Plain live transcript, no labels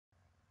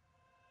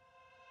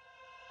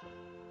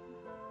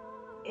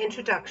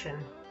introduction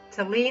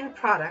to lean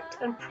product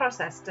and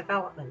process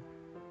development.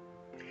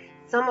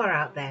 Somewhere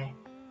out there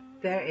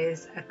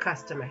is a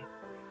customer,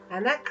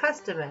 and that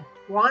customer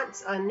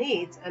wants or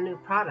needs a new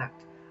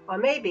product. Or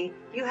maybe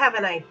you have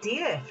an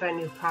idea for a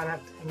new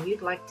product and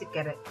you'd like to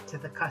get it to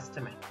the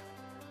customer.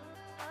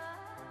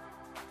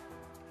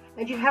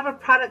 And you have a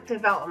product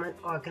development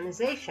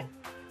organization,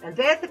 and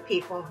they're the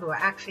people who are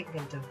actually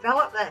going to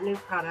develop that new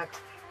product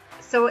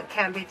so it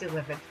can be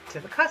delivered to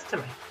the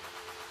customer.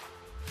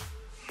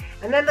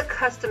 And then the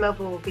customer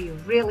will be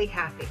really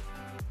happy.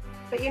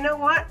 But you know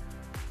what?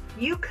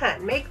 You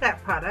can't make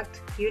that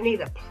product. You need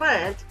a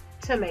plant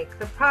to make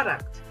the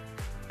product.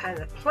 And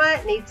the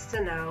plant needs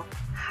to know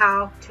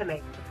how to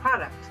make the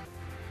product.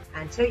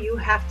 And so you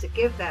have to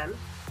give them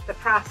the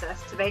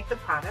process to make the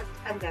product,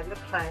 and then the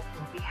plant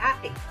will be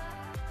happy.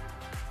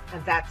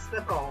 And that's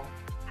the goal.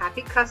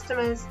 Happy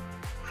customers,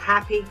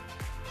 happy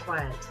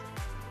plant.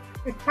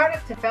 If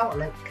product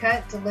development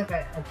can't deliver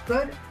a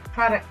good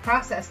product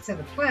process to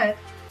the plant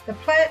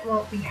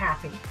won't be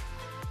happy.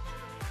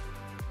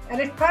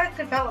 And if product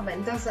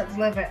development doesn't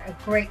deliver a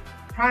great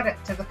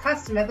product to the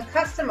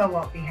customer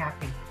won't be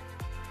happy.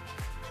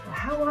 Well,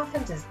 how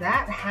often does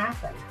that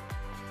happen?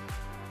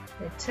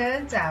 It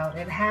turns out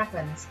it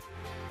happens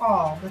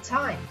all the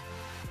time.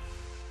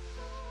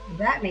 And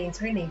that means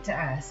we need to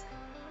ask,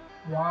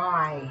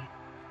 why?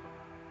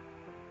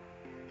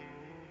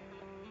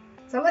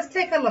 So let's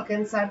take a look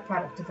inside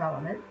product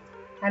development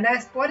and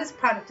ask, what is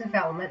product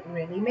development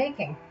really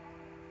making?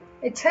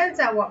 It turns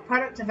out what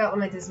product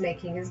development is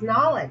making is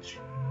knowledge.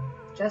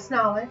 Just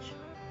knowledge.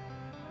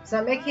 It's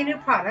not making new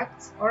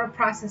products or a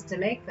process to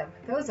make them.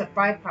 Those are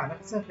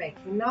byproducts of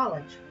making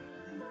knowledge.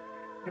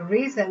 The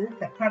reason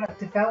that product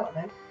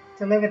development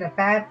delivered a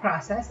bad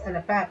process and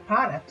a bad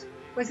product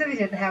was that they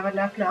didn't have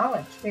enough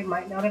knowledge. They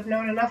might not have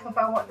known enough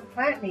about what the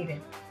plant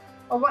needed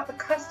or what the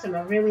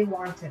customer really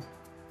wanted.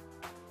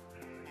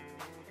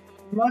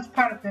 In most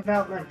product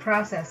development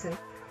processes,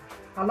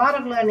 a lot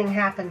of learning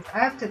happens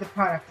after the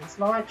product is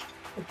launched,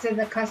 it's in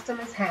the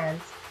customer's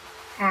hands,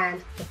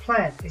 and the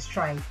plant is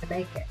trying to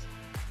make it.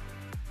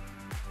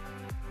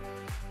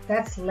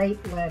 That's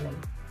late learning.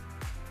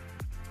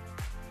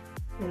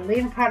 In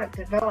lean product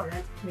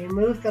development, we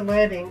move the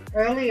learning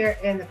earlier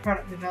in the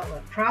product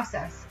development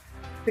process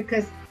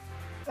because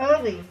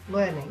early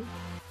learning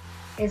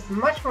is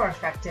much more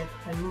effective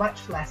and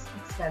much less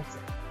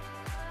expensive.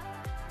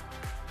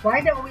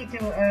 Why don't we do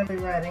early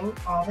learning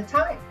all the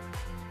time?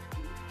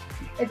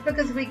 It's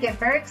because we get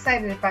very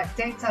excited about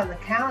dates on the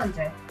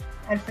calendar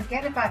and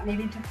forget about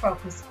needing to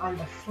focus on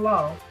the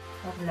flow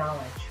of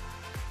knowledge.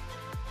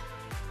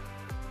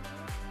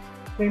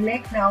 We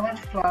make knowledge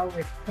flow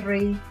with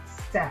 3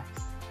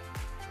 steps.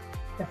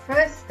 The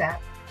first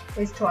step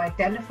is to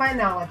identify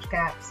knowledge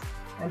gaps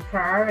and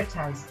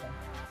prioritize them.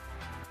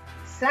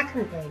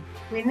 Secondly,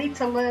 we need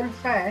to learn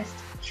fast,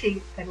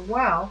 cheap, and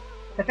well.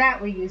 For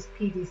that we use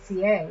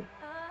PDCA.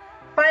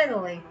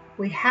 Finally,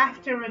 we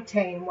have to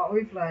retain what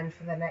we've learned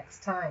for the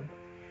next time.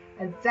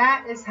 And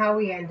that is how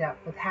we end up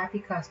with happy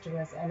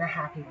customers and a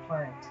happy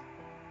plant.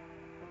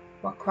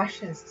 What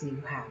questions do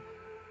you have?